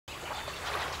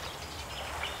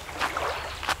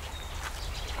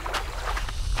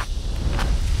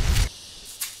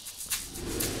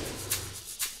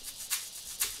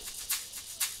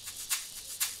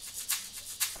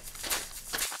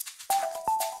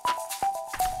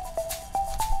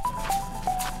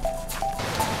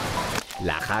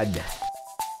lakad,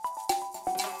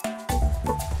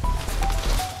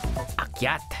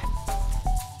 akyat,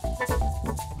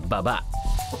 baba.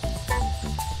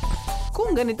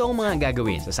 Kung ganito ang mga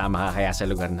gagawin, sasama ka kaya sa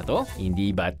lugar na to?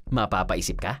 Hindi ba't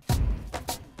mapapaisip ka?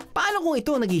 Paano kung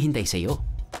ito ang naghihintay sa iyo?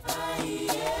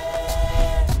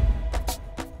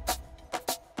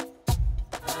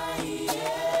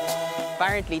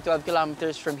 Apparently, 12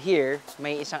 kilometers from here,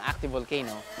 may isang active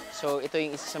volcano. So, ito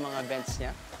yung isa sa mga vents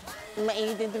niya.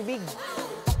 Mainit yung tubig.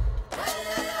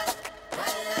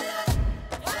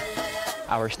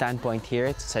 Our standpoint here,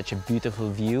 it's such a beautiful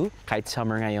view. Kahit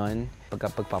summer ngayon,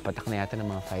 pagpapatak na yata ng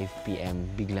mga 5 p.m.,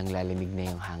 biglang lalamig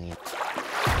na yung hangin.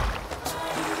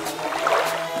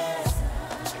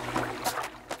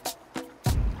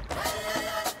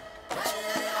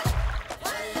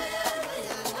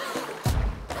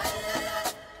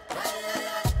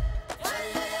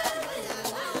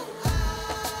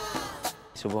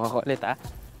 Subukan ko ulit, ah.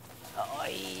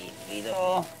 Oy,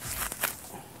 dito.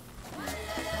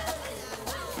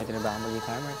 Ito na ba ako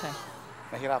mag-timer tayo?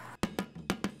 Mahirap.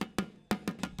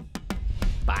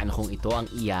 Paano kung ito ang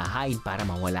iyahain para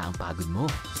mawala ang pagod mo?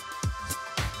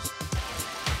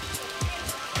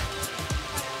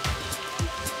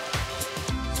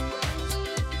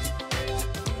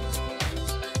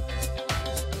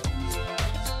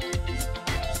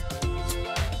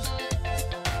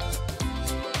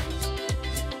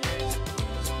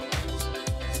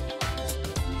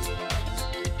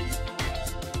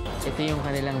 Ito yung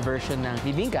kanilang version ng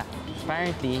bibingka.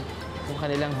 Apparently, yung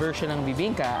kanilang version ng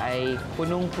bibingka ay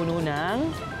punong-puno ng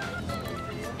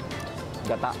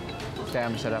gata. Kaya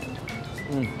masarap.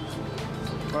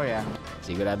 Oh yeah.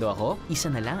 Sigurado ako, isa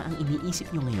na lang ang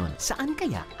iniisip nyo ngayon. Saan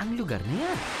kaya ang lugar na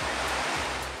yan?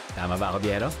 Tama ba ako,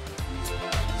 Biyahero?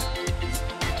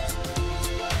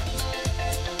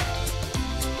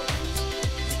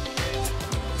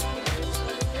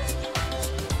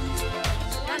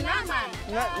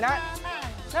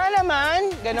 Na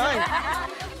naman? Ganon.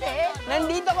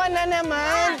 Nandito ka na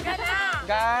naman.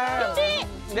 Hindi.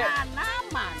 Na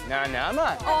naman. Na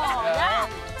naman. Oh, yeah.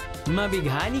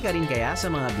 Mabighani ka rin kaya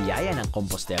sa mga biyaya ng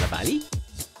Compostela Valley?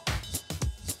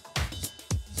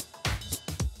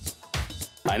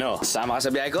 Ano, sama ka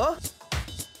sa biyahe ko?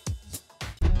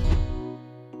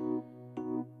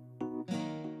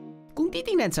 Kung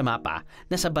titingnan sa mapa,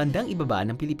 nasa bandang ibaba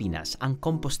ng Pilipinas ang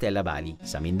Compostela Valley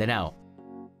sa Mindanao.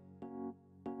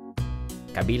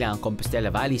 Kabilang ang Compostela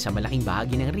Valley sa malaking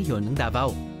bahagi ng rehiyon ng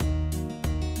Davao.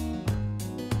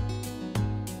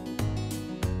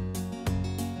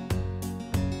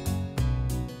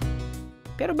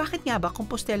 Pero bakit nga ba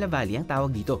Compostela Valley ang tawag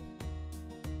dito?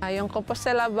 Yung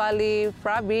Compostela Valley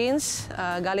Province,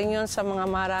 galing yun sa mga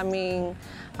maraming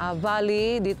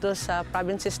valley dito sa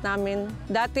provinces namin.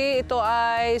 Dati ito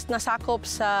ay nasakop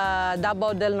sa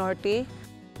Davao del Norte.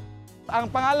 Ang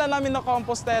pangalan namin na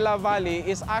Compostela Valley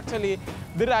is actually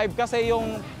derived kasi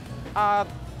yung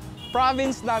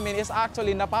province namin is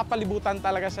actually napapalibutan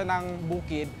talaga siya ng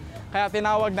bukid. Kaya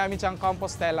tinawag namin siyang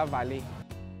Compostela Valley.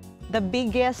 The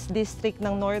biggest district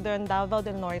ng Northern Davao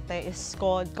del Norte is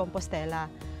called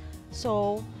Compostela.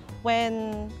 So,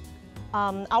 when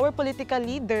our political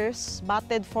leaders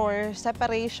battled for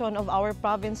separation of our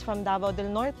province from Davao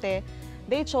del Norte,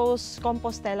 they chose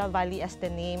Compostela Valley as the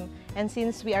name. And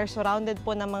since we are surrounded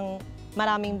po ng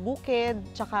maraming bukid,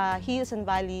 tsaka hills and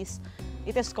valleys,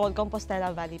 it is called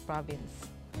Compostela Valley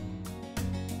Province.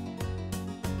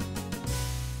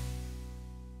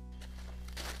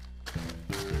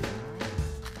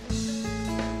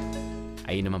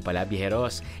 Ayun naman pala,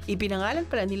 Biyaheros, ipinangalan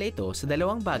pala nila ito sa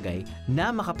dalawang bagay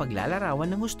na makapaglalarawan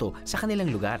ng gusto sa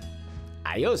kanilang lugar.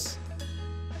 Ayos!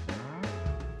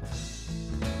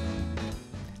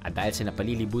 At dahil sa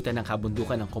napalilibutan ng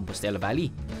kabundukan ng Compostela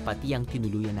Valley, pati ang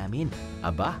tinuluyan namin,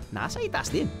 aba, nasa itaas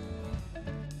din.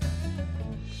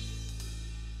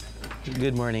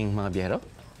 Good morning, mga biyahero.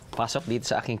 Pasok dito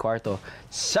sa aking kwarto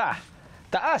sa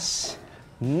taas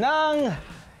ng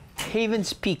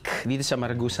Havens Peak dito sa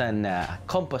Maragusan na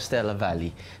Compostela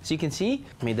Valley. So you can see,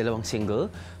 may dalawang single,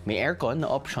 may aircon na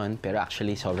option, pero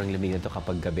actually sobrang lamig na ito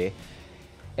kapag gabi.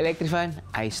 Electric fan,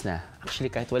 ayos na.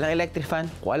 Actually, kahit walang electric fan,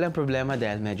 walang problema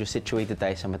dahil medyo situated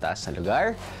tayo sa mataas na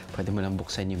lugar. Pwede mo lang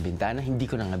buksan yung bintana. Hindi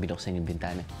ko na nga binuksan yung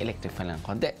bintana. Electric fan lang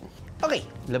konti. Okay,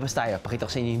 labas tayo. Pakita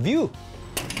ko sa inyo yung view.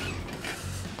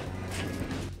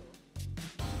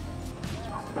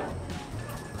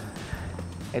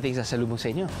 Ito yung sasalubong sa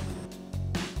inyo.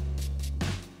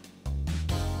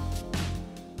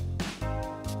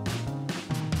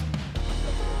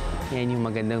 Yan yung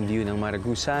magandang view ng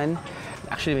Maragusan.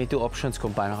 Actually, may two options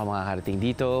kung paano ka makakarating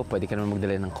dito. Pwede ka naman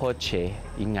magdala ng kotse.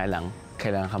 Yun nga lang,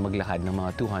 kailangan ka maglakad ng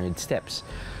mga 200 steps.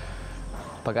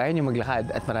 Pag ayaw nyo maglakad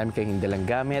at marami kayong dalang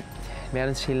gamit,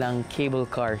 meron silang cable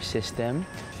car system,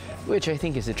 which I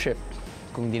think is a trip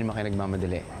kung hindi naman kayo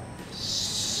nagmamadali.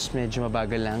 Medyo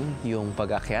mabagal lang yung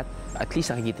pag-akyat, at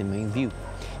least nakikita mo yung view.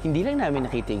 Hindi lang namin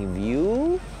nakita yung view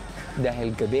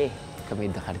dahil gabi kami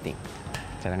nakarating.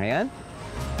 Tara ngayon.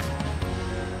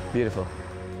 Beautiful.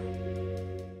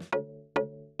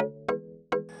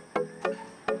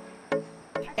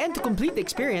 And to complete the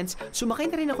experience, sumakay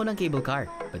na rin ako ng cable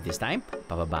car. But this time,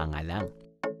 pababa nga lang.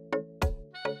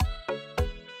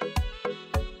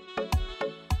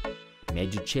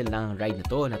 Medyo chill lang ang ride na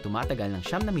to na tumatagal ng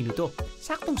 9 na minuto.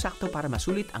 Saktong-sakto para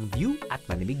masulit ang view at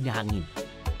malamig na hangin.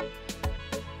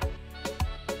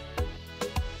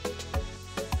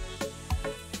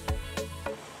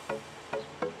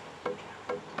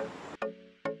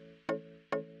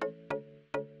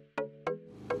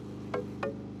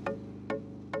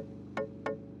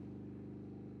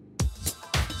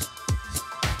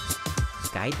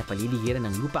 Kahit napaliligiran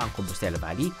ng lupa ang Compostela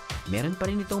Valley, meron pa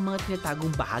rin itong mga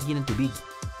tinatagong bahagi ng tubig.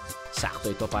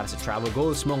 Sakto ito para sa travel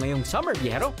goals mo ngayong summer,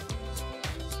 Biyahero!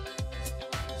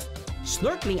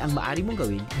 Snorkeling ang maaari mong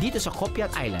gawin dito sa Copiat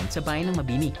Island sa bayan ng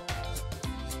Mabini.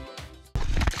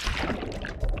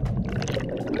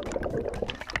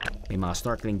 May mga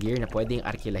snorkeling gear na pwedeng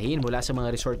arkilahin mula sa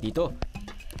mga resort dito.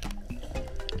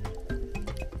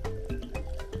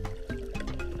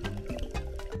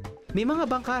 May mga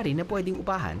bangka rin na pwedeng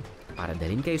upahan para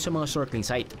dalhin kayo sa mga snorkeling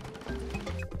site.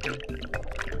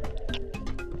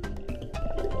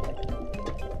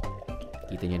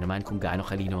 Kita niyo naman kung gaano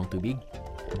kalinaw ang tubig.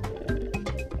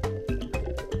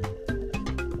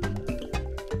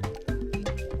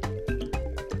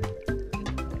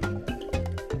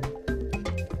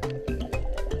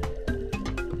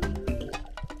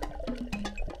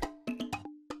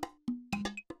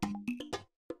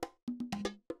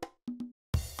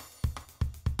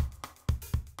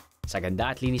 Sa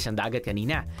ganda at linis ng dagat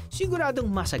kanina,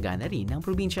 siguradong masagana rin ang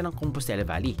probinsya ng Compostela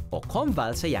Valley o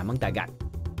Comval sa yamang dagat.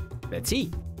 Let's see!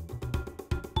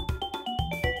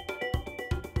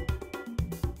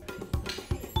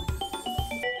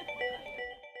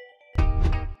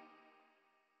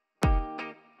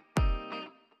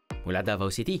 Mula Davao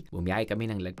City, bumiyahe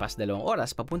kami ng lagpas 2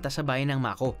 oras papunta sa bayan ng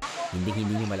Mako. Hindi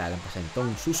nyo malalampasan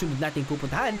itong susunod nating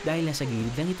pupuntahan dahil nasa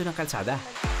gilid lang ito ng kalsada.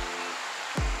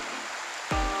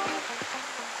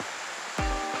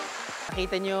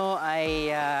 Nakita nyo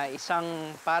ay isang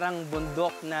parang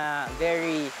bundok na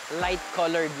very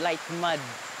light-colored, light mud.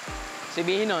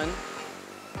 Sabihin nun,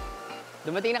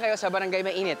 dumating na kayo sa barangay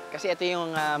Mainit kasi ito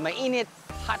yung Mainit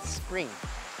Hot Springs.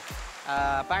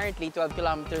 Apparently, 12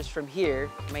 kilometers from here,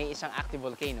 may isang active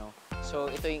volcano. So,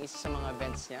 ito yung isa sa mga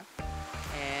vents niya.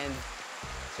 And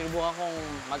sinubukan kong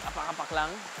mag-apak-apak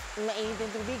lang. Mainit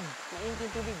yung tubig. Mainit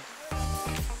yung tubig.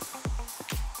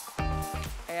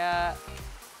 Kaya,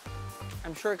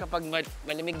 I'm sure kapag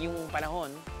malamig yung panahon,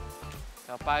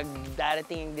 kapag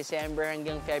darating yung December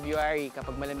hanggang February,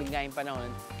 kapag malamig nga yung panahon,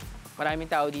 maraming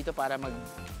tao dito para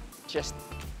just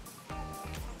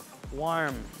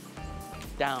warm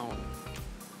down.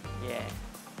 Yeah.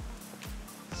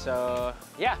 So,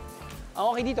 yeah.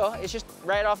 Ang okay dito is just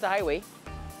right off the highway.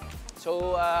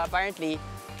 So, apparently,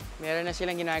 meron na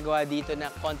silang ginagawa dito na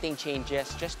konting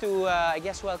changes just to, I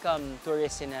guess, welcome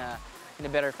tourists in a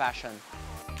better fashion.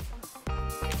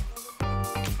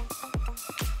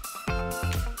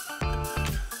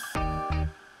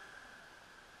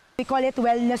 We call it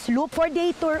wellness loop for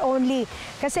day tour only.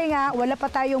 Kasi nga, wala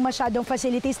pa tayong masyadong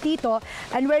facilities dito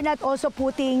and we're not also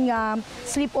putting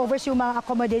sleepovers yung mga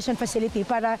accommodation facility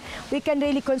para we can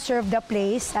really conserve the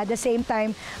place. At the same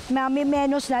time,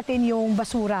 may-menos natin yung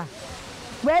basura.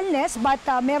 Wellness, but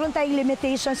meron tayong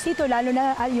limitations dito, lalo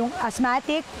na yung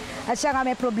asthmatic at saka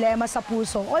may problema sa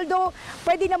puso. Although,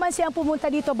 pwede naman siyang pumunta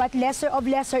dito but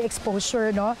lesser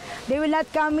exposure, no? They will not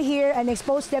come here and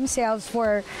expose themselves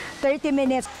for 30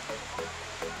 minutes.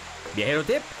 Biyahero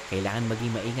tip, kailangan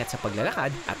maging maingat sa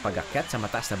paglalakad at pag-akyat sa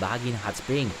mataas na bahagi ng hot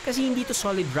spring kasi hindi ito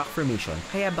solid rock formation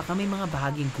kaya baka may mga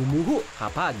bahaging gumuho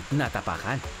kapag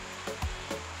natapakan.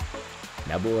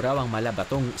 Nabuo raw ang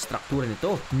malabatong struktura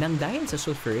nito nang dahil sa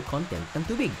sulfuric content ng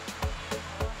tubig.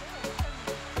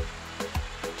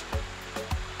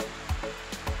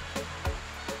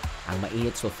 Ang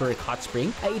mainit sulfuric hot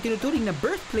spring ay itinuturing na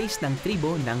birthplace ng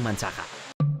tribo ng Mansaka.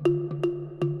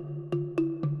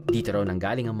 Dito raw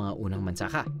nanggaling ang mga unang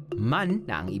Mansaka. Man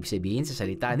na ang ibig sabihin sa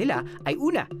salita nila ay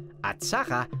una at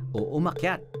saka o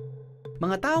umakyat.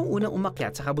 Mga taong unang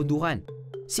umakyat sa kabundukan.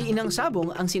 Si Inang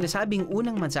Sabong ang sinasabing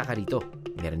unang mansaka rito.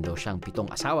 Meron daw siyang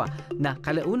 7 asawa na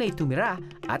kalaunay tumira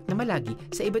at namalagi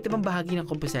sa iba't ibang bahagi ng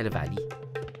Compostela Valley.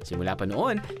 Simula pa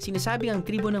noon, sinasabing ang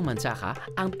tribo ng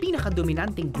Mansaka ang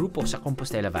pinakadominanteng grupo sa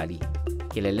Compostela Valley.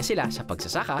 Kilala sila sa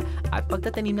pagsasaka at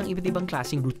pagtatanim ng iba't ibang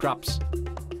klaseng root crops.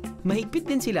 Mahigpit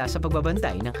din sila sa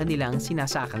pagbabantay ng kanilang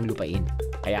sinasakang lupain.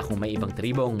 Kaya kung may ibang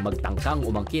tribong magtangkang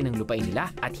umangkin ng lupain nila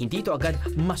at hindi ito agad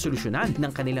masolusyonan ng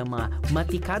kanilang mga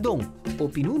matikadong o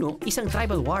pinuno, isang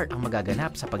tribal war ang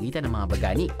magaganap sa pagitan ng mga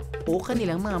bagani o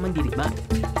kanilang mga mandirigma.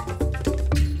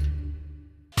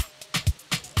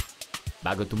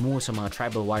 Bago tumungo sa mga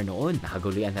tribal war noon,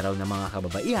 nakaguluyan na raw ng mga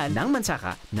kababaihan ng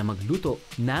Mansaka na magluto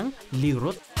ng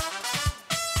liurot.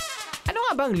 Ano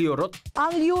nga ba ang liurot?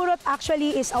 Ang liurot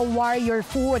actually is a warrior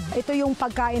food. Ito yung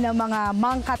pagkain ng mga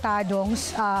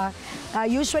mangkatadongs.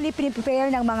 Usually prepare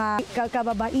ng mga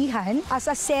kababaihan as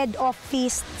a send-off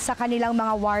feast sa kanilang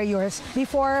mga warriors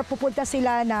before pupunta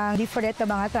sila ng different na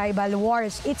mga tribal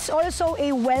wars. It's also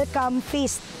a welcome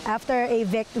feast after a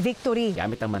victory.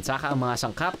 Gamit ng Mansaka ang mga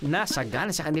sangkap na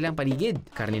sagana sa kanilang paligid.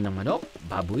 Karne ng manok,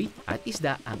 baboy at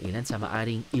isda ang ilan sa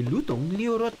maaring ilutong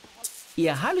liurot.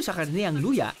 Ihahalo sa karne ang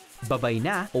luya, babay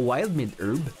na o wild mint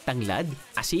herb, tanglad,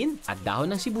 asin at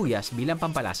dahon ng sibuyas bilang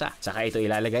pampalasa. Saka ito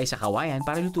ilalagay sa kawayan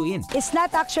para lutuin. It's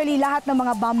not actually lahat ng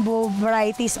mga bamboo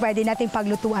varieties pwede nating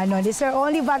paglutuan. No? This is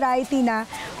only variety na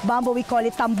bamboo, we call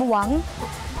it tambuwang,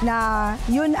 na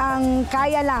yun ang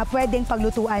kaya lang pwedeng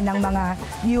paglutuan ng mga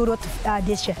liurot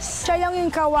dishes. Siya lang yung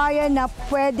kawayan na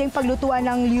pwedeng paglutuan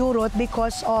ng liurot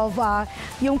because of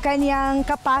yung kanyang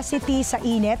capacity sa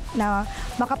init na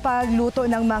makapagluto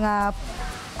ng mga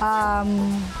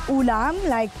ulam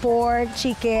like pork,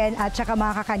 chicken at saka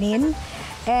mga kakanin.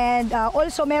 And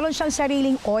also meron siyang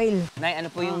sariling oil. Nay,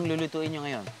 ano po yung lulutuin nyo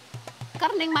ngayon?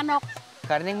 Karning manok,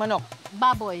 Karneng manok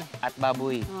baboy. at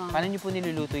baboy. Paano nyo po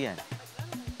niluluto yan?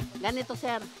 Ganito,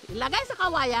 sir. Ilagay sa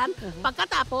kawayan,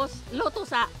 pagkatapos, luto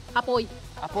sa apoy.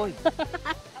 Apoy.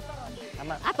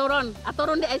 Tama. Aturon.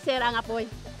 Aturon di ay sir ang apoy.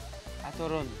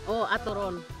 Aturon. Oo,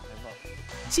 aturon.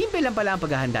 Simple lang pala ang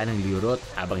paghahanda ng liurot.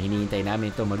 Habang hinihintay namin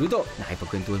ito maluto,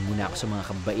 nakipagkwentuhan muna ako sa mga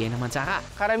kababaihan ng Mansaka.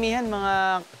 Karamihan mga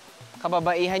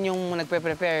kababaihan yung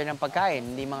nagpe-prepare ng pagkain,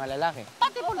 hindi mga lalaki.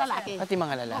 Pati po lalaki. Pati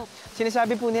mga lalaki.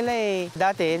 Sinasabi po nila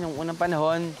dati, nung unang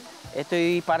panahon,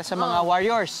 ito'y para sa mga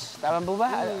warriors. Tama po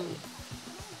ba?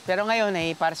 Pero ngayon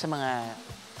ay para sa mga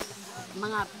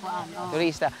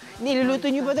turista. Niluluto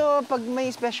nyo ba ito pag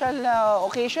may special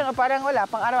occasion o parang wala,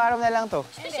 pang araw-araw na lang to?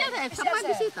 Special sa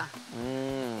pagbisita.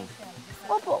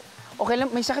 Opo. Okay lang,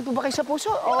 may sakit po ba kayo sa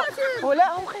puso?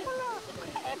 Wala? Okay.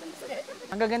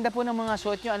 Ang gaganda po ng mga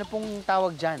suot nyo, ano pong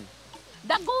tawag dyan?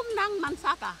 Dagom ng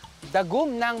Mansaka.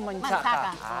 Dagom ng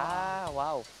Mansaka. Mansaka.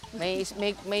 Wow.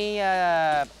 May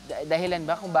dahilan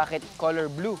ba kung bakit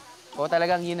color blue? O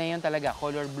talagang yun na yun talaga,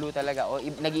 color blue talaga. O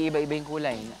nag-iiba-iba yung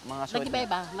kulay, mga suot.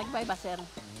 Nag-iba, sir.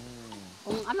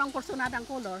 Kung anong personadang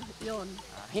color, yun.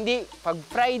 Hindi, pag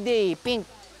Friday, pink.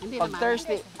 Hindi Pag naman.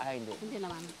 Thursday, hindi. Hindi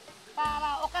naman.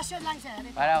 Para okasyon lang, sir.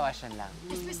 Para occasion lang.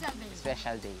 Special day.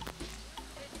 Special day.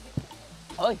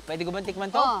 Oy, pwede ko ba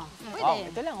tikman to? Oo, pwede. Wow,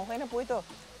 ito lang, okay na po ito.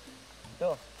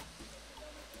 Ito.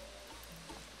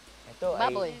 Ito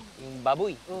Baboy. ay yung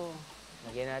baboy. Oo.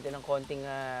 Lagyan natin ng konting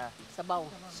Sabaw.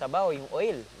 sabaw, yung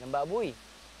oil ng baboy.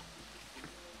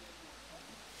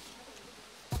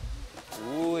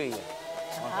 Uy,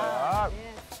 masarap.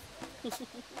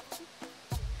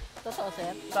 Totoo,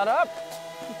 sir. Sarap!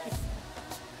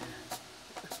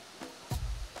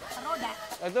 Roda.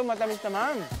 Ito, matamis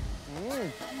naman.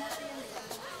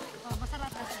 Oh,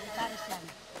 masarap kasi. Taris yan.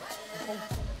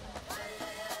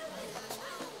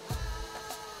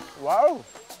 Wow!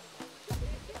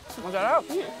 Masarap!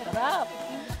 Sarap.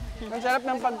 Ang sarap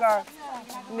ng pagka...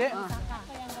 Hindi.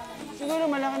 Siguro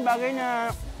malaking bagay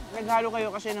na naghalo kayo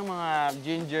kasi ng mga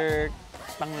ginger,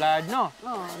 tanglad, no?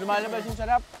 Oo. Lumalabas yung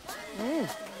sarap.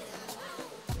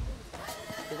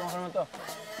 Ito ko naman to.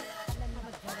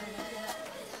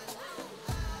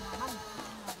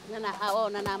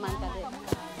 Nanaman ka din.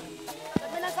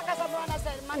 Sabi na sa kasabuhan na,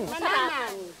 sir.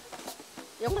 Manaman.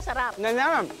 Yung masarap.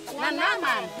 Nanaman.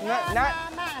 Nanaman.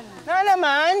 Naman.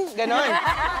 Nanaman? Ganon.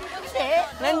 Hindi.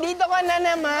 Nandito ka na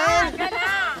naman.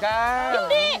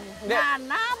 Hindi.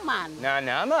 Nanaman.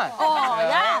 Nanaman. Oh,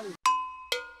 yan.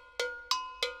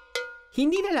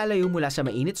 Hindi na lalayo mula sa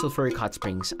mainit sulfuric hot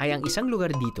springs ay ang isang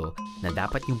lugar dito na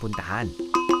dapat niyong puntahan.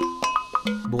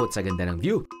 Bukod sa ganda ng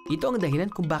view, ito ang dahilan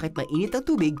kung bakit mainit ang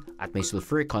tubig at may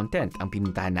sulfuric content ang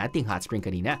pinuntahan nating hot spring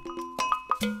kanina.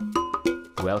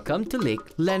 Welcome to Lake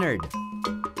Leonard.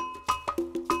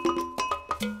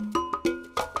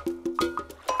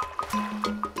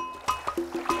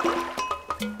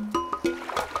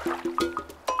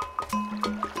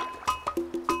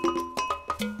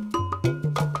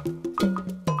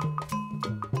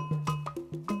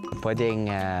 pwedeng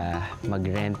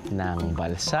mag-rent ng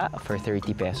balsa for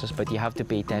 30 pesos but you have to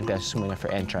pay 10 pesos muna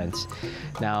for entrance.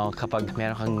 Now, kapag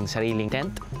meron kang sariling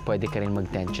tent, pwede ka rin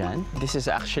mag-tent dyan. This is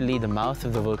actually the mouth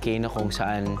of the volcano kung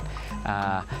saan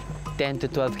 10 to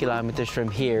 12 kilometers from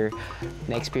here,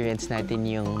 na-experience natin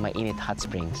yung Mainit Hot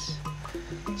Springs.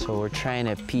 So we're trying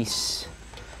to piece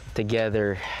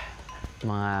together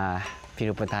mga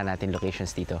pinupuntahan natin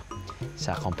locations dito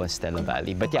sa Compostela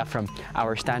Valley. But yeah, from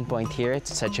our standpoint here,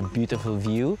 it's such a beautiful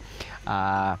view.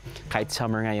 Kahit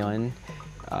summer ngayon,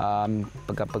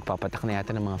 pagpapatak na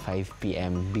yata ng mga 5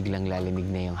 p.m., biglang lalamig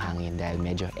na yung hangin dahil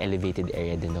medyo elevated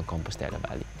area din ng Compostela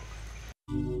Valley.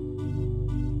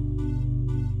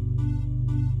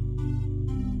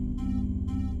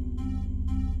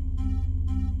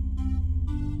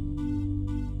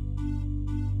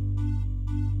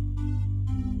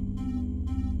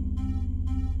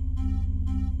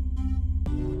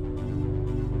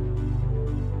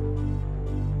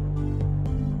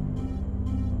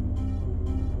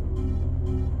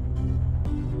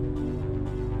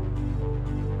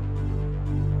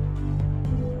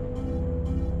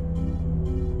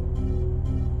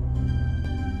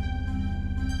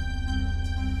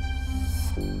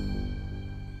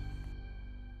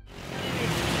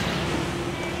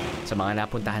 Sa mga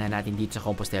napuntahan na natin dito sa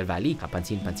Compostela Valley,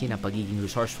 kapansin-pansin ang pagiging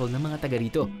resourceful ng mga taga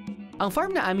rito. Ang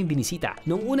farm na aming binisita,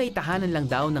 noong una'y tahanan lang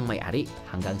daw ng may-ari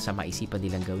hanggang sa maisipan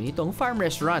nilang gawin itong farm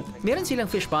restaurant. Meron silang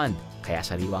fish pond, kaya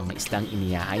sariwang isdang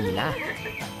iniyahay nila.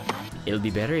 It'll be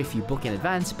better if you book in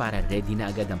advance para ready na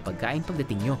agad ang pagkain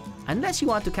pagdating nyo. Unless you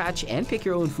want to catch and pick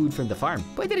your own food from the farm,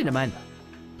 pwede rin naman.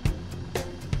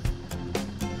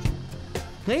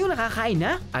 Ngayong nakakain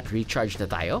na at recharge na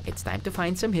tayo, it's time to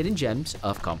find some hidden gems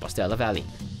of Compostela Valley.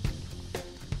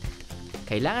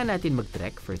 Kailangan natin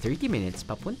mag-trek for 30 minutes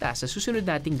papunta sa susunod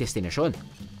nating destinasyon.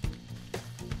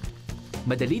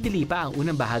 Madali-dali pa ang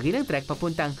unang bahagi ng trek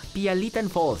papuntang Pyalitan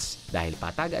Falls dahil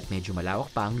patag at medyo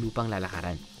malawak pa ang lupang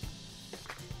lalakaran.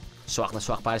 Swak na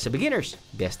swak para sa beginners.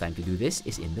 Best time to do this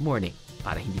is in the morning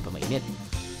para hindi pa mainit.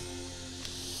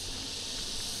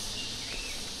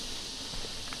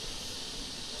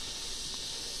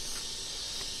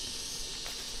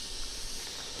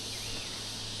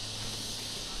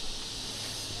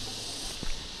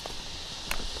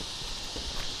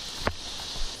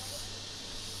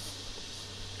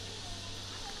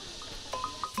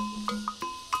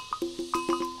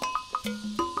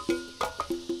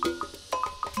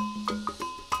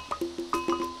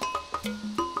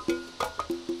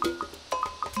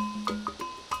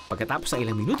 Pagkatapos ng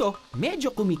ilang minuto,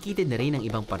 medyo kumikitid na rin ang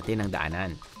ibang parte ng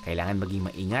daanan. Kailangan maging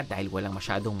maingat dahil walang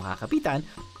masyadong makakapitan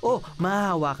o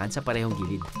mahahawakan sa parehong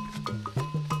gilid.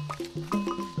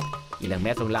 Ilang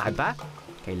metrong lakad pa,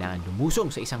 kailangan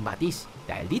lumusong sa isang batis.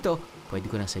 Dahil dito, pwede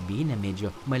ko nang sabihin na medyo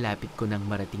malapit ko nang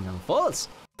marating ang falls.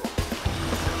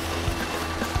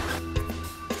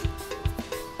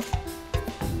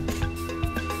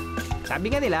 Sabi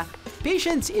nga nila,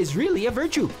 patience is really a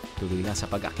virtue. Tuloy lang sa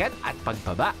pag-akyat at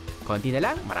pagbaba. Konti na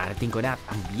lang, mararating ko na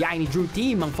ang Biyahe ni Drew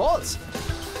team ang falls.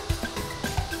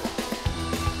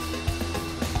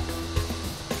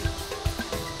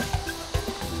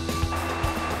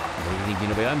 Narinig niyo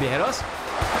na ba yun, Biyaheros?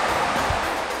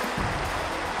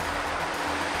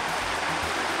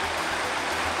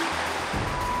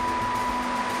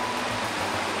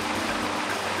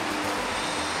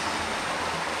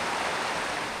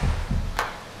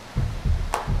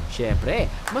 Siyempre,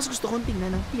 mas gusto kong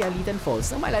tingnan ng Pyalitan Falls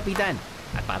na malapitan.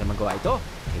 At para magawa ito,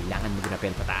 kailangan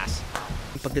mag-rappel pataas.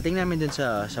 Pagdating namin dun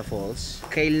sa falls,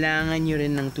 kailangan nyo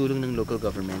rin ng tulong ng local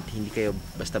government. Hindi kayo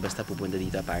basta-basta pupunta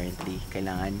dito apparently.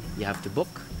 Kailangan, you have to book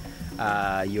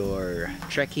your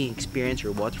trekking experience,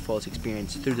 your waterfalls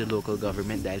experience through the local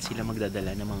government dahil sila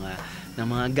magdadala ng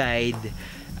mga guide,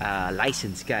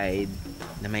 licensed guide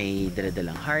na may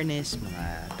daladalang harness, mga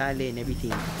tali and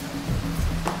everything.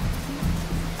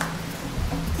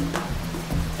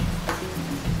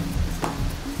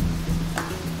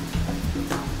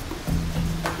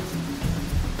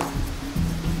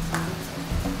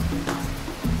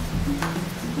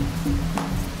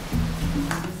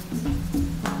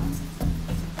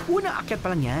 Unang akyat pa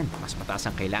lang yan, mas mataas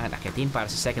ang kailangan akyatin para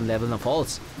sa second level ng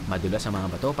falls. Madulas ang mga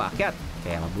bato paakyat,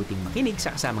 kaya mabuting makinig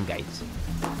sa kasamang guides.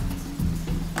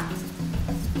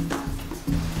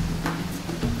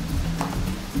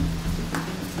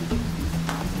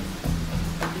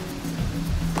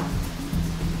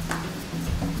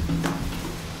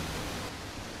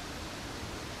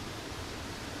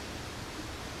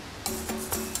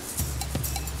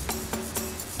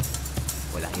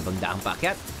 ibang daang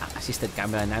paakyat, ang assistant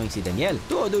camera namin si Daniel.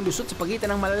 Todo lusot sa pagitan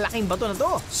ng malalaking bato na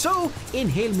to. So,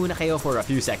 inhale muna kayo for a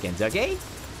few seconds, okay?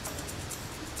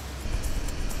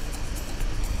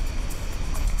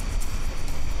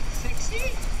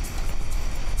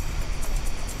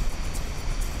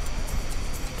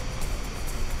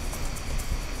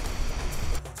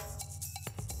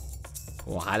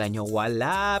 Kung akala nyo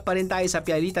wala pa rin tayo sa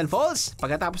Pyalitan Falls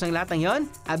pagkatapos ng lahat ng yon,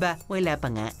 aba, wala pa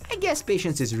nga. I guess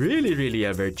patience is really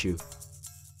a virtue.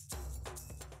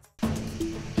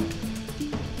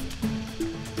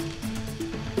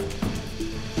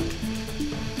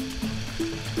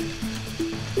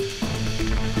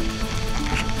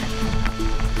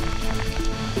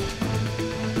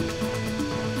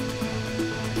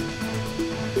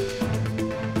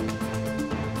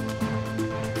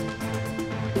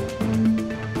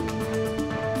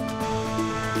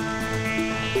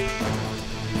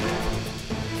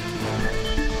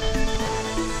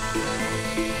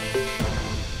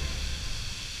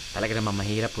 Talaga namang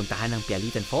mahirap puntahan ng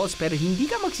Pyalitan Falls pero hindi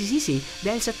ka magsisisi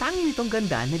dahil sa tanging nitong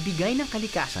ganda na bigay ng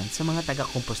kalikasan sa mga taga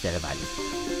Compostela Valley.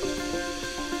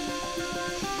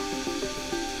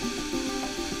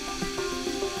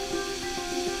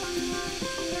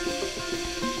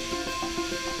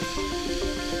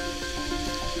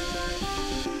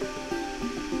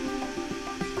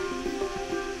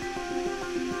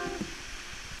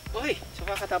 Okay, so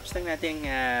kakatapos lang nating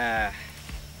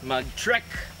mag-trek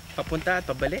papunta at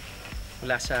pabalik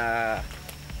mula sa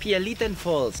Pyalitan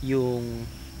Falls. Yung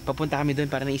papunta kami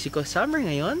doon para naisip ko, summer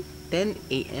ngayon, 10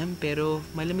 AM pero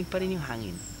malamig pa rin yung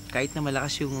hangin. Kahit na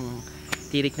malakas yung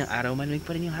tirik ng araw, malamig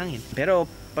pa rin yung hangin.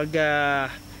 Pero pag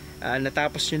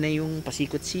natapos nyo na yung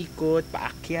pasikot-sikot,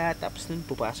 paakyat, tapos nun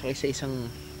pupasok kayo sa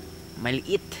isang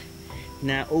maliit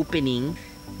na opening,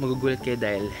 magugulat kayo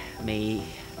dahil may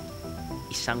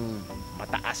isang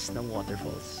mataas na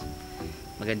waterfalls.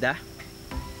 Maganda.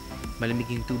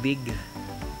 Malamig yung tubig,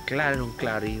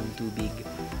 klarong-klaro yung tubig,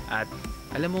 at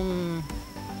alam mong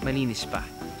malinis pa.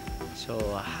 So,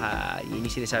 yun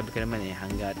yung sinasabi ko naman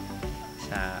hanggat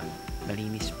sa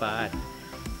malinis pa at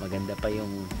maganda pa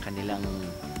yung kanilang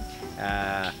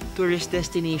tourist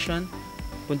destination,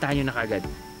 puntahan nyo na kagad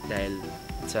dahil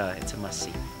it's a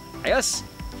must-see. Ayos!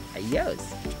 Ayos!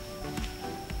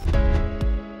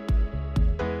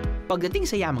 Pagdating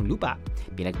sa yamang lupa,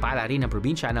 pinagpala rin ng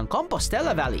probinsya ng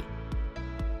Compostela Valley.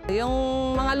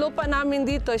 Yung mga lupa namin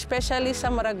dito, especially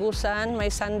sa Maragusan,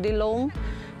 may sandy loam,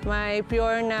 may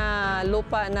pure na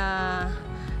lupa na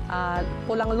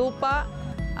pulang lupa,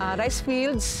 rice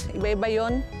fields, iba-iba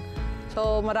yun.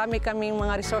 So marami kaming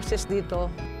mga resources dito.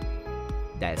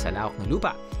 Dahil sa lawak ng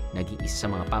lupa, naging isa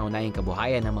sa mga pangunahing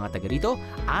kabuhayan ng mga taga rito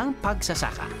ang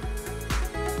pagsasaka.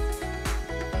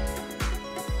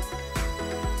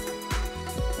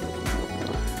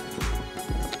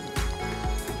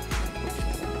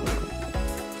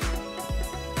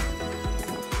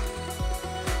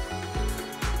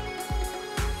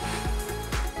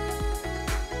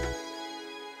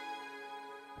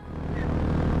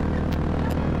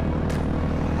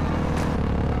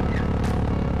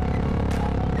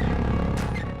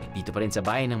 Dito pa rin sa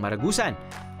bayan ng Maragusan,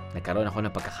 nagkaroon ako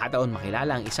ng pagkakataon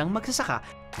makilala ang isang magsasaka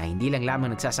na hindi lang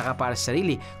lamang nagsasaka para sa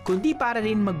sarili, kundi para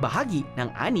rin magbahagi ng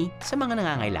ani sa mga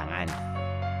nangangailangan.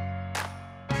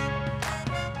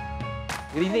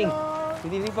 Good evening! Hello.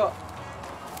 Good evening po!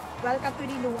 Welcome to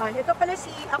Linuan.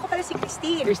 Ako pala si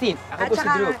Christine. Christine, ako po si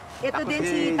Drew. Ito din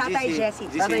si Tatay Jesse.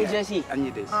 Tatay Jessie.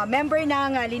 Member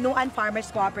ng Linuan Farmers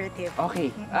Cooperative.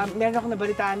 Okay. Meron akong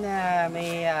nabalitaan na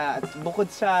may bukod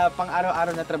sa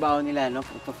pang-araw-araw na trabaho nila, no,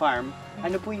 farm,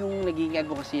 ano po yung naging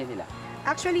advocacy nila?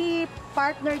 Actually,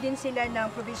 partner din sila ng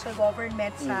provincial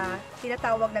government sa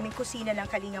tinatawag naming Kusina ng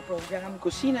Kalinga program.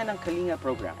 Kusina ng Kalinga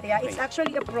program. Yeah, it's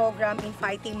actually a program in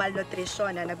fighting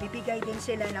malnutrition na nagbibigay din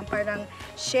sila ng parang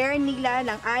share nila,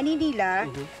 ng ani nila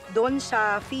doon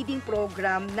sa feeding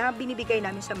program na binibigay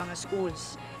namin sa mga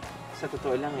schools. Sa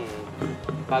totoo lang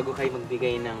bago kayo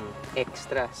magbigay ng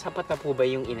extra, sapat na po ba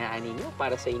yung inaani nyo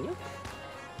para sa inyo?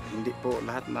 Hindi po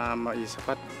lahat na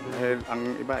maisapat dahil ang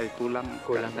iba ay kulang.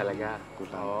 Kulang talaga.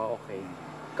 Kulang. Oh, okay.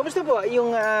 Kamusta po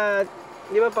yung,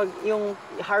 di ba pag yung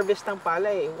harvest ng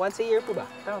palay, once a year po ba?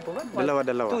 Tama po ba?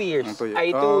 Dalawa. 2 years. 2 years.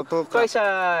 Ay, twice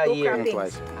a year.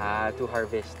 Croppings. 2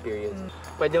 harvest periods.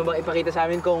 Pwede mo bang ipakita sa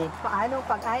amin kung... Paano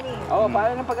pag-ani?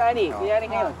 paano ng pag-ani? Kunyari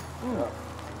ngayon.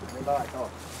 Halimbawa, ito.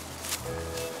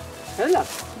 Ano lang?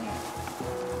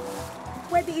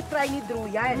 Pwede i-try ni Drew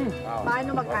yan.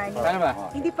 Paano mag-ani? Paano ba?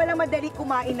 Hindi pala madali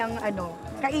kumain ng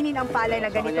kainin ang palay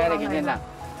na ganito Kunyari, ang ganyan lang.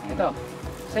 Ito.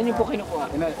 Saan niyo po kinukuha?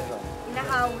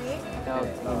 inahawi, Ito,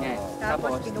 ganyan.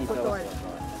 tapos pinuputol.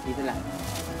 Dito lang.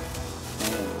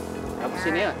 Tapos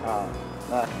yun na yun.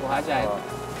 Kuha dyan.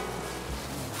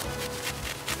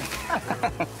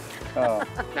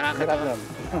 Nakakatawa.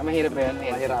 Mahirap ba yun?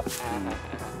 Mahirap.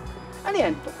 Ano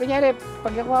yan? Kunyari,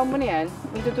 pagkakuha mo na yan,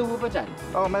 may tutubo pa dyan?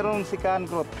 Mayroong sikan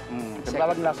crop.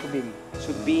 Tawag na subing.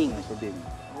 Subing. Subing.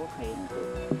 Okay.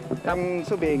 Ang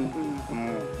subing,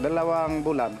 2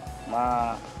 bulan,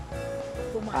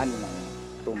 ano na,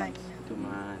 2 months. 2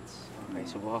 months. Okay,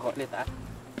 subukan ko ulit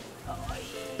Okay.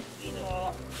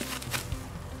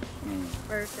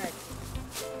 Perfect.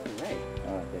 Alright.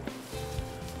 Okay.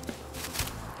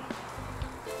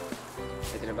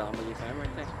 Pwede na ba ako maging farmer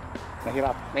tayo?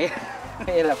 Mahirap.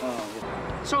 Mahirap.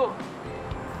 So,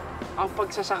 ang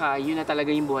pagsasaka, yun na talaga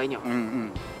yung buhay nyo?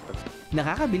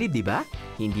 Nakakabilib, di ba?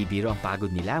 Hindi biro ang pagod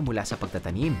nila mula sa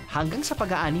pagtatanim hanggang sa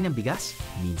pag-aani ng bigas.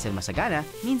 Minsan masagana,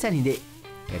 minsan hindi.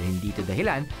 Pero hindi ito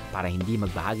dahilan para hindi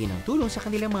magbahagi ng tulong sa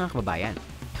kanilang mga kababayan.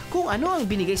 Kung ano ang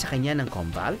binigay sa kanya ng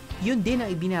Comval, yun din ang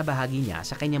ibinabahagi niya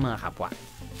sa kanyang mga kapwa.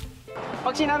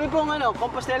 Pag sinabi kong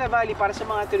Compostela Valley para sa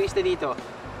mga turista dito,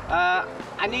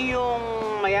 ano yung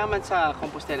mayaman sa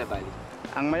Compostela Valley?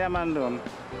 Ang mayaman doon,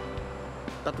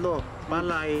 3,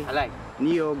 palay,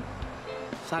 niyog,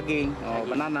 saging,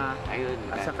 banana,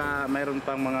 at saka mayroon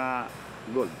pang mga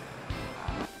gold.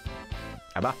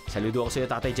 Aba, saludo ako sa iyo,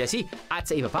 Tatay Jesse, at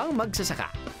sa iba pang magsasaka.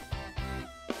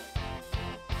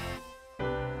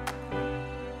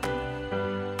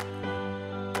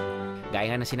 Gaya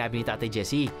nga ng sinabi ni Tatay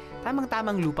Jesse,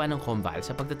 tamang-tamang lupa ng Comval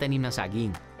sa pagtatanim ng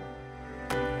saging.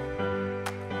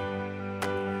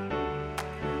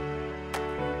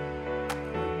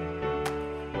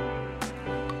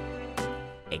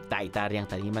 Ekta-ektaryang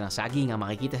taniman ng saging ang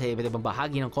makikita sa iba't ibang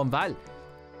bahagi ng Comval.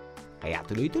 Kaya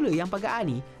tuloy-tuloy ang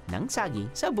pag-aani ng saging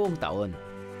sa buong taon.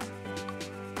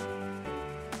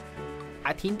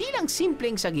 At hindi lang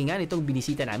simpleng sagingan itong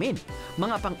binisita namin.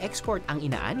 Mga pang-export ang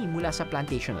inaani mula sa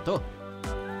plantation na to.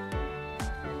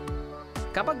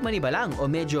 Kapag maniba lang o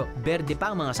medyo berde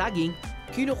pa ang mga saging,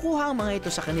 kinukuha ang mga ito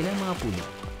sa kanilang mga puno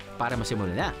para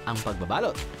masimula na ang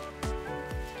pagbabalot.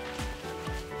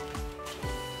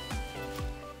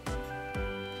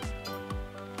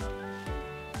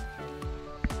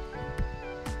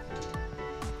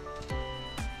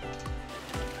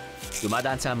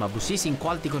 Dumadaan sa mabusising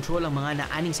quality control ang mga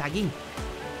naaning saging.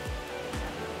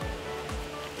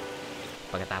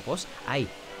 Pagkatapos ay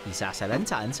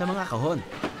isasalansaan sa mga kahon.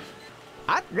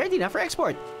 At ready na for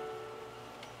export!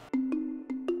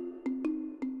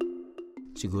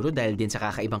 Siguro dahil din sa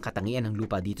kakaibang katangian ng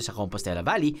lupa dito sa Compostela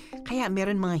Valley, kaya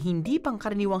meron mga hindi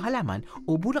pangkaraniwang halaman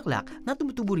o bulaklak na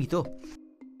tumutubo rito.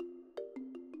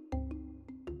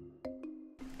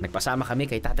 Nagpasama kami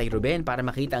kay Tatay Ruben para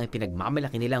makita ang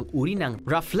pinagmamalaki nilang uri ng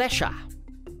Rafflesia.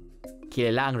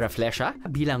 Kilala ang Rafflesia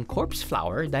bilang corpse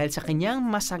flower dahil sa kanyang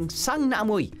masangsang na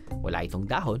amoy. Wala itong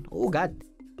dahon o ugat.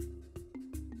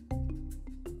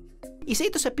 Isa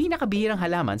ito sa pinakabihirang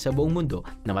halaman sa buong mundo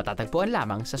na matatagpuan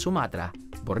lamang sa Sumatra,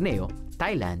 Borneo,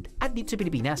 Thailand at dito sa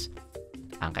Pilipinas.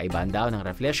 Ang kaibahan daw ng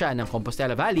Rafflesia ng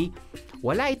Compostela Valley,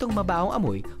 wala itong mabahong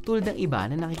amoy tulad ng iba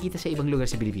na nakikita sa ibang lugar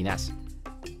sa Pilipinas.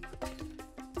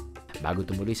 Bago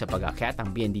tumuloy sa pag-aakyat ang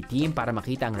BND team para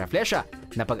makita ang Rafflesia,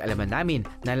 napag-alaman namin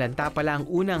na lanta pala ang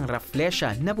unang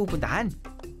Rafflesia na pupuntahan.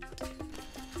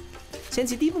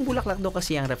 Sensitibong bulaklak daw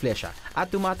kasi ang Rafflesia at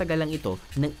tumatagal lang ito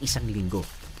ng 1 linggo.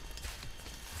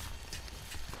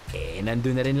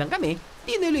 Nandun na rin lang kami,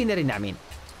 tinuloy na rin namin.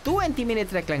 20-minute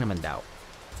trek lang naman daw.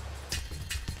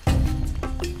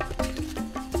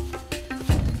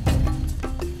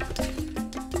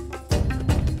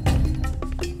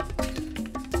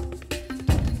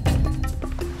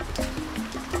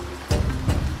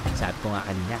 Sabi ko nga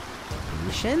kanina,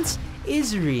 patience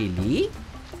is really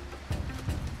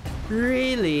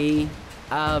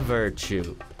a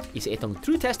virtue. Isa itong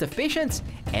true test of patience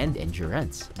and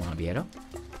endurance, mga biyero.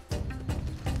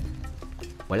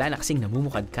 Wala na kasing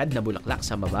namumukadkad na bulaklak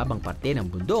sa mababang parte ng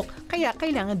bundok, kaya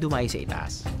kailangan dumayo sa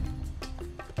itaas.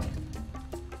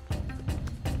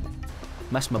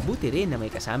 Mas mabuti rin na may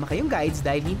kasama kayong guides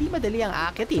dahil hindi madali ang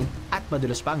aakyatin at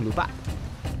madulas pa ang lupa.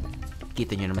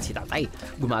 Kita nyo naman si Tatay,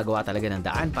 gumagawa talaga ng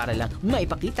daan para lang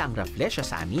maipakita ang Rafflesia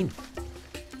sa amin.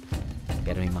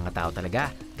 Pero may mga tao talaga,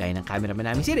 gaya ng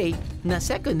cameraman namin si Ray, na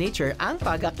second nature ang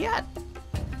pag-akyat.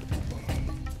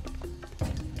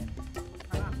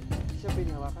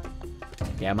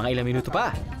 Kaya mga ilang minuto pa.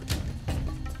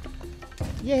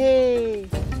 Yay!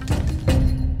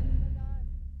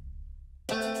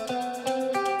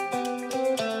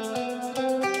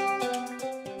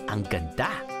 Ang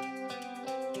ganda!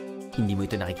 Hindi mo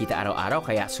ito nakikita araw-araw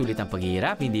kaya sulit ang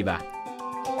paghihirap, hindi ba?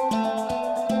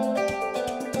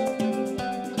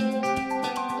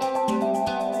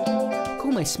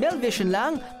 may smell vision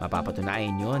lang,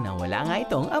 mapapatunayan nyo na wala nga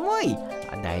itong amoy.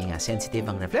 At dahil nga sensitive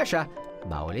ang reflexia,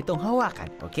 bawal itong hawakan,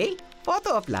 okay?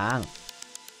 Photo op lang.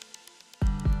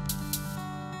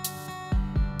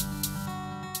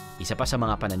 Isa pa sa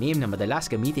mga pananim na madalas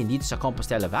gamitin dito sa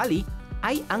Compostela Valley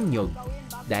ay ang niyog.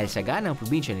 Dahil sa ganang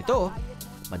probinsya nito,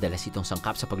 madalas itong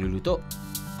sangkap sa pagluluto.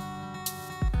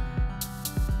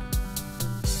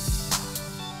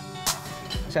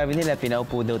 Sabi nila,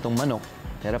 pinaupo daw itong manok,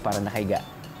 pero parang nakahiga.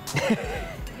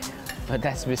 But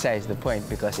that's besides the point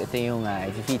because ito yung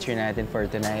i-feature natin for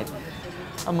tonight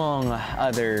among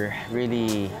other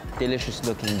really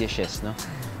delicious-looking dishes, no?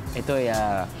 Ito ay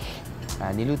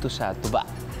niluto sa tuba.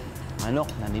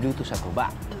 Manok na niluto sa tuba.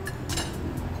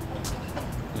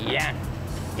 Yan!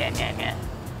 Yan, yan, yan.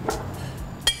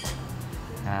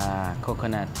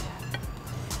 Coconut.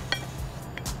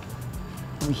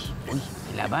 Uy, uy,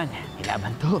 ilaban.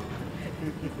 Ilaban to.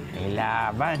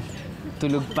 Ilaban.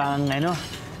 Tulog pang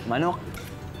manok.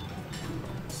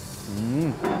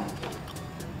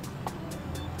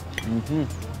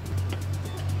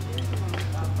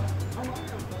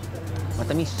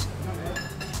 Matamis.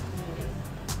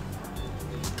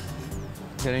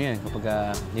 Ganun yan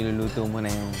kapag niluluto mo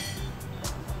na yung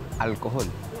alcohol.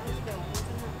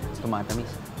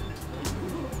 Tumatamis.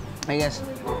 I guess,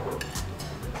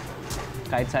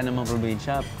 kahit saan namang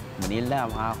probinsya, Manila,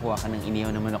 makakakuha ka ng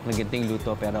inihaw na manok na ganitong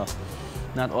luto, pero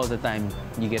not all the time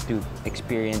you get to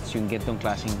experience yung ganitong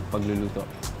klaseng pagluluto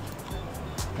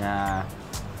na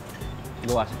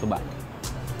gawa sa tuba.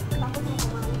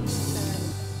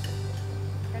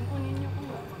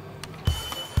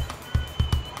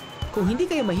 Kung hindi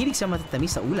kayo mahilig sa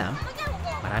matatamis na ulam,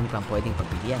 marami pang pwedeng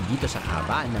pagpilian dito sa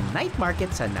kahabaan ng night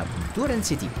market sa Nabunturan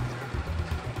City.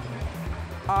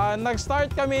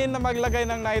 Nag-start kami na maglagay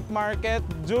ng night market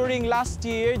during last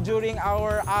year, during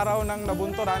our araw ng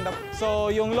Nabunturan.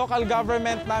 So yung local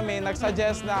government namin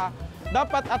nag-suggest na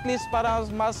dapat at least para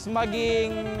mas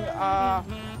maging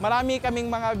marami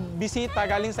kaming mga bisita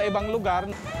galing sa ibang lugar.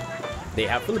 They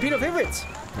have Filipino favorites.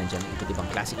 Nandiyan ang iba't ibang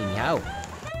klaseng inihaw.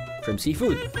 From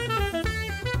seafood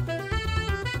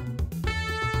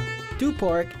to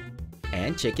pork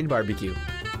and chicken barbecue.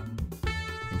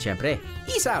 And syempre,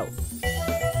 isaw!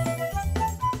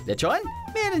 Lechon?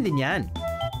 Meron din yan.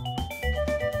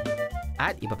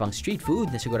 At iba pang street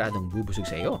food na siguradong bubusog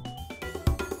sa iyo.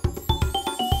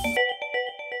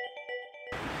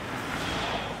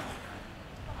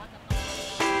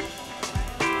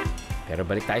 Pero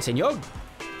balik tayo sa nyog.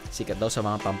 Sikat daw sa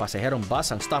mga pampasaherong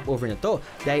bus ang stopover na to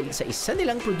dahil sa isa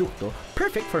nilang produkto,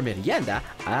 perfect for merienda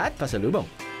at pasalubong.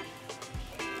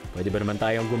 Pwede ba naman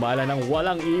tayong gumala ng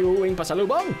walang iuwing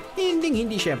pasalubong?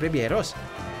 Hindi syempre, Biyaheros.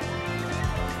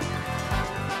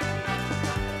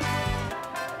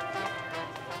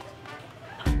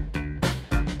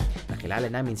 Nakilala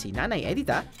namin si Nanay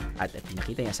Edita at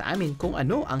pinakita niya sa amin kung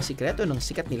ano ang sikreto ng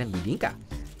sikat nilang bibingka.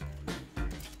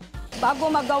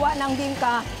 Bago magawa ng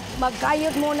bingka,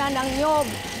 magkayod muna ng nyog.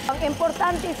 Ang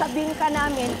importante sa bingka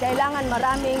namin, kailangan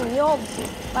maraming nyog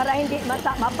para hindi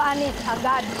mapanis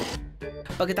agad.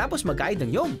 Pagkatapos magkayod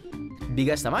ng nyog,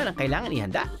 bigas naman ang kailangan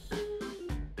ihanda.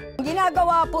 Ang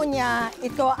ginagawa po niya,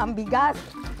 ito ang bigas.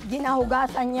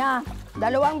 Ginahugasan niya.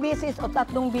 2 bisis o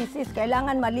 3 bisis,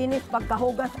 kailangan malinis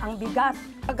pagkahugas ang bigas.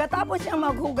 Pagkatapos siyang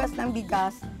maghugas ng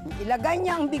bigas, ilagay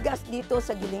niya ang bigas dito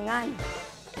sa gilingan.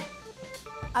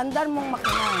 Andar mong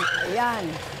makina. Ayan.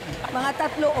 Mga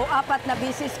 3 o 4 na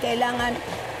bisis kailangan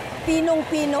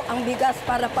pinong-pino ang bigas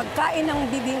para pagkain ng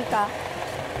bibingka,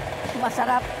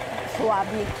 masarap,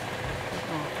 suwabi.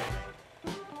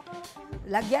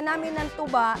 Lagyan namin ng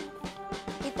tuba.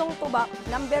 Itong tuba,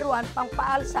 number 1,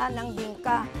 pangpaalsa ng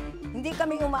bingka. Hindi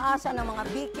kami umaasa ng mga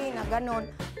biki na ganon.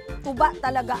 Tuba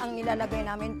talaga ang nilalagay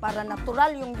namin para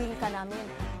natural yung bingka namin.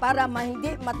 Para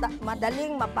hindi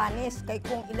madaling mapanis. Kaya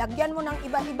kung ilagyan mo ng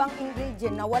iba-ibang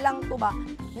ingredient na walang tuba,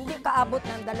 hindi kaabot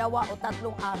ng 2 o 3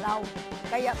 araw.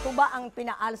 Kaya tuba ang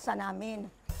pinaalsa namin.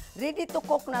 Ready to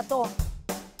cook na to.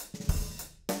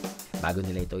 Bago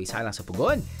nila ito isalang sa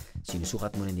pugon,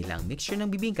 sinusukat muna nila ang mixture ng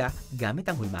bibingka gamit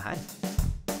ang hulmahan.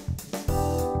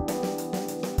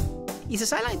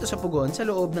 Isasalang ito sa pugon sa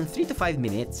loob ng 3 to 5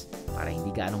 minutes para hindi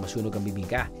gaano masunog ang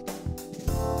bibingka.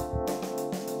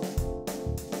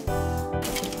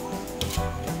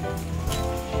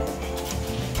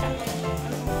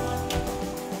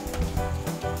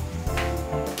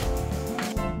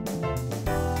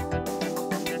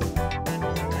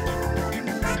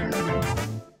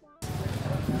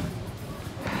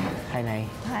 Hi, Nay.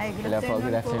 Hi, Hello po,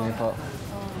 good afternoon po.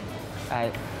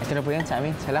 Ito na po yan sa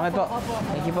amin. Salamat po.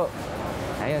 Thank you po.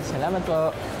 Ayun, salamat po.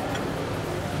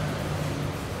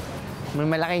 may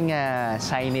malaking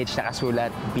signage na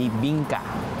kasulat, bibingka.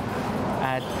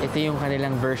 At ito yung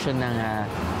kanilang version ng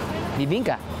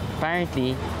bibingka.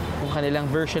 Apparently, yung kanilang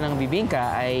version ng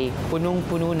bibingka ay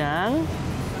punong-puno ng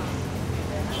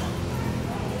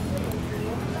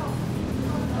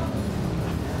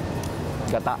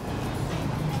gata.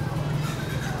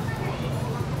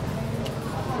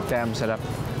 Kaya masarap.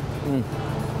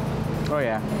 Oh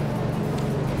yeah.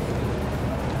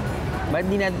 Ba't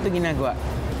di natin ito ginagawa?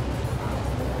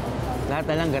 Lahat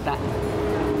na lang gata.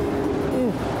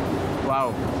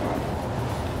 Wow.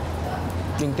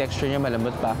 Yung texture niya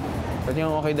malambot pa. At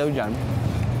yung okay daw dyan,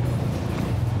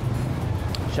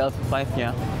 shelf life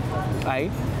niya ay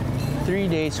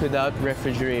 3 days without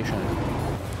refrigeration.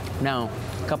 Now,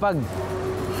 kapag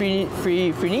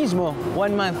freeze mo,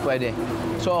 1 month pwede.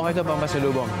 So okay ito pang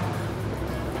pasalubong.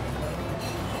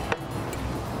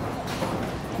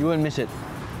 You won't miss it.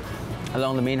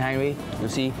 Along the main highway,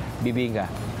 you'll see bibingka,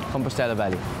 Compostela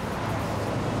Valley.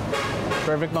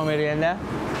 Perfect pang merienda,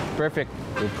 perfect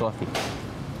with coffee.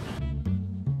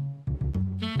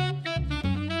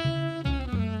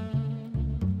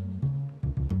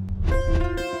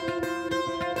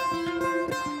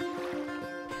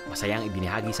 Masayang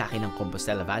ibinahagi sa akin ng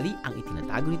Compostela Valley ang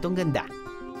itinatago nitong ganda.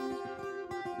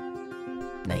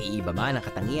 Naiiba man ang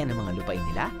katangian ng mga lupain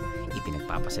nila,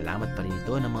 ipinagpapasalamat pa rin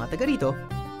ito ng mga taga rito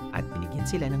at binigyan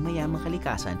sila ng mayamang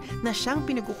kalikasan na siyang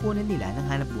pinagkukunan nila ng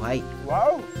hanapbuhay.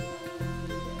 Wow!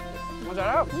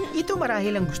 Masarap! Ito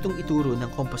marahil ang gustong ituro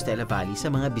ng Compostela Valley sa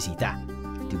mga bisita.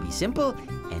 To be simple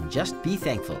and just be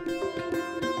thankful.